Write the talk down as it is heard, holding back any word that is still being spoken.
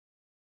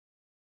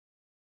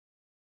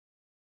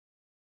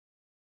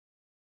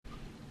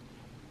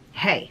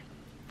Hey,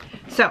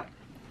 so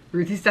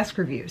Ruthie's Desk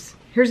Reviews.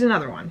 Here's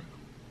another one.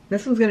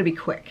 This one's going to be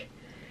quick.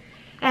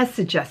 As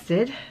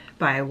suggested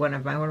by one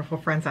of my wonderful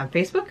friends on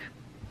Facebook,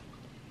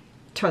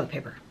 toilet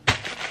paper.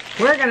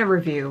 We're going to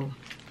review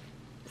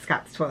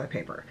Scott's toilet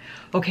paper.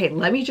 Okay,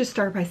 let me just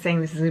start by saying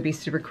this is going to be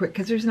super quick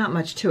because there's not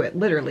much to it.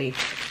 Literally,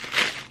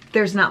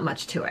 there's not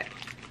much to it.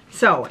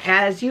 So,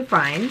 as you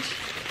find,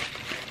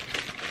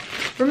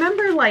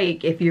 remember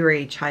like if you were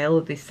a child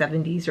of the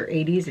 70s or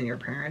 80s and your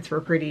parents were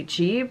pretty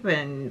cheap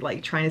and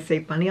like trying to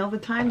save money all the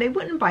time, they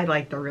wouldn't buy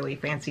like the really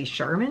fancy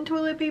Charmin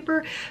toilet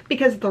paper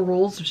because the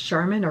rolls of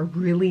Charmin are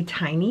really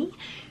tiny.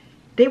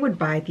 They would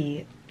buy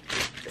the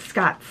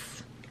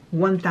Scott's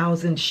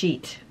 1000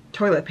 sheet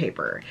toilet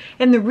paper.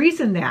 And the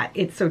reason that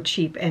it's so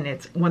cheap and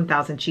it's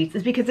 1000 sheets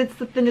is because it's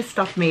the thinnest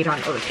stuff made on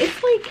earth.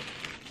 It's like,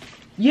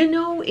 you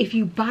know, if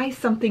you buy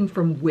something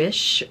from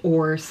Wish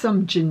or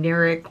some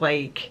generic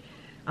like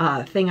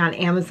thing on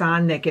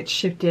Amazon that gets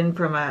shipped in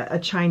from a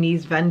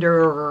Chinese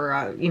vendor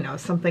or you know,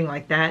 something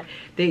like that,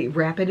 they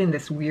wrap it in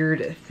this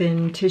weird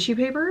thin tissue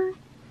paper.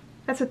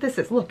 That's what this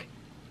is. Look,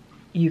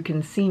 you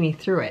can see me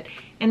through it.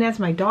 And as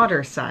my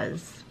daughter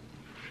says,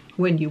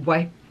 when you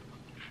wipe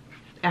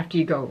after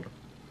you go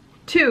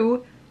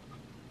to,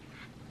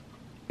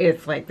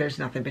 it's like there's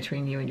nothing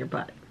between you and your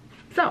butt.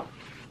 So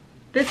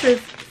this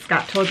is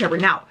Scott toilet paper.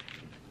 Now,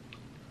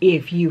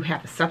 if you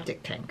have a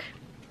septic tank,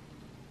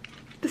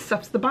 this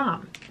stuff's the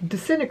bomb.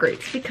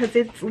 Disintegrates because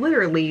it's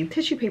literally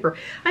tissue paper.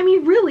 I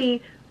mean,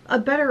 really, a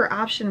better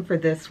option for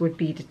this would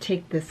be to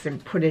take this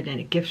and put it in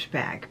a gift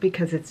bag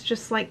because it's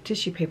just like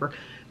tissue paper.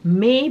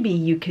 Maybe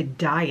you could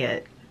dye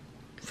it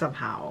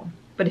somehow,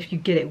 but if you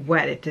get it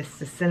wet, it just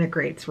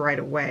disintegrates right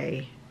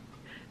away.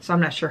 So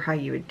I'm not sure how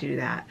you would do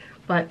that,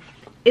 but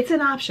it's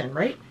an option,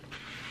 right?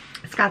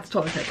 Scott's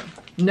toilet paper.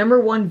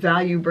 #1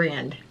 value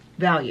brand.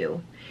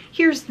 Value.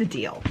 Here's the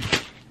deal.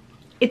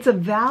 It's a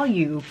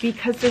value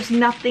because there's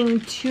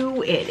nothing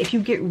to it. If you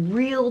get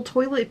real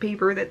toilet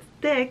paper that's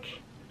thick,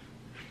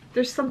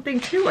 there's something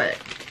to it.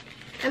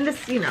 And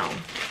this, you know,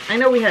 I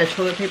know we had a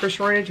toilet paper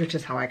shortage, which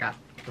is how I got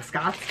the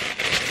Scott's.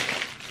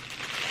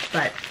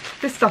 But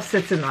this stuff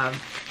sits in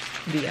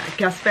the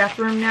guest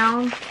bathroom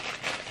now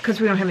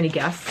because we don't have any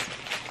guests,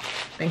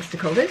 thanks to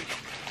COVID.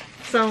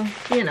 So,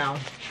 you know,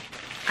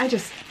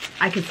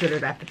 I consider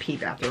that the pee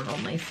bathroom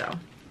only, so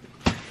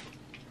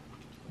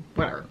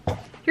whatever.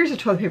 Here's a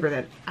toilet paper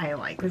that I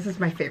like. This is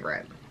my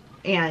favorite.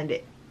 And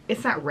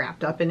it's not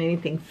wrapped up in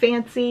anything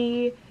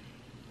fancy.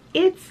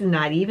 It's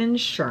not even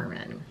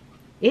Charmin.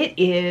 It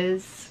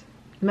is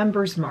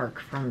Member's Mark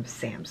from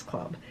Sam's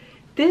Club.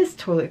 This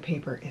toilet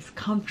paper is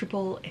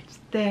comfortable, it's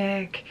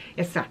thick,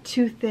 it's not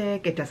too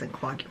thick, it doesn't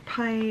clog your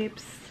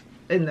pipes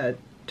in the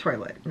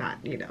toilet, not,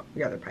 you know,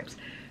 the other pipes.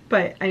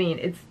 But I mean,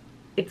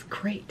 it's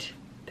great.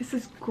 This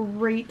is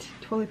great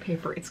toilet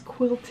paper. It's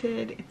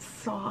quilted, it's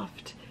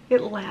soft,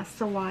 it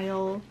lasts a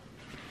while.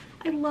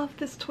 I love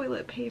this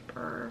toilet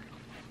paper.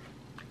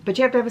 But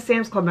you have to have a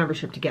Sam's Club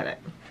membership to get it.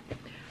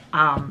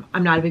 I'm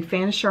not a big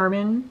fan of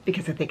Charmin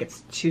because I think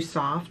it's too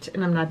soft,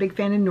 and I'm not a big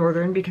fan of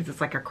Northern because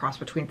it's like a cross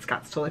between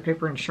Scott's toilet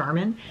paper and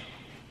Charmin.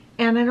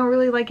 And I don't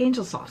really like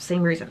Angel Soft,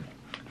 same reason.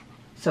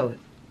 So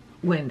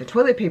when the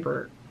toilet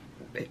paper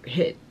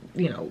hit,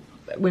 you know,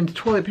 when the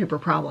toilet paper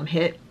problem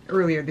hit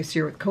earlier this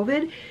year with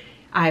COVID,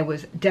 I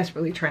was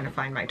desperately trying to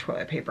find my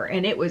toilet paper,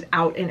 and it was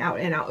out and out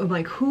and out. I'm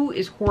like, who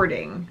is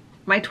hoarding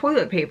my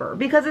toilet paper?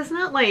 Because it's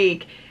not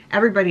like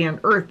everybody on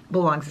earth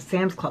belongs to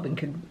Sam's Club and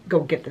could go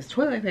get this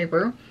toilet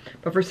paper,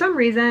 but for some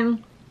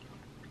reason,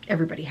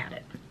 everybody had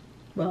it.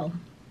 Well,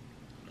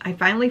 I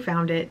finally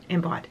found it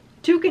and bought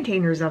 2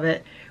 containers of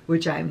it,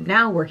 which I'm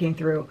now working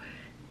through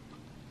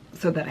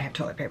so that I have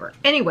toilet paper.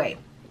 Anyway,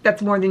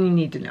 that's more than you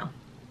need to know.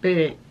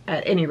 But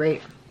at any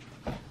rate,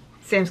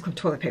 Sam's Club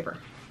toilet paper.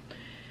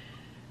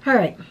 All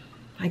right,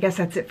 I guess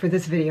that's it for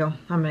this video.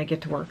 I'm gonna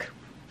get to work,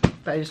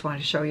 but I just wanted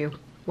to show you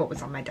what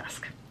was on my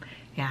desk.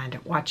 And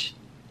watch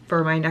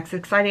for my next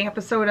exciting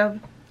episode of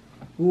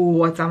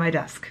What's on My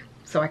Desk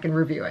so I can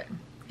review it.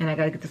 And I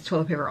gotta get this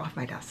toilet paper off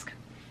my desk.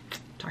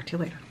 Talk to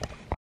you later.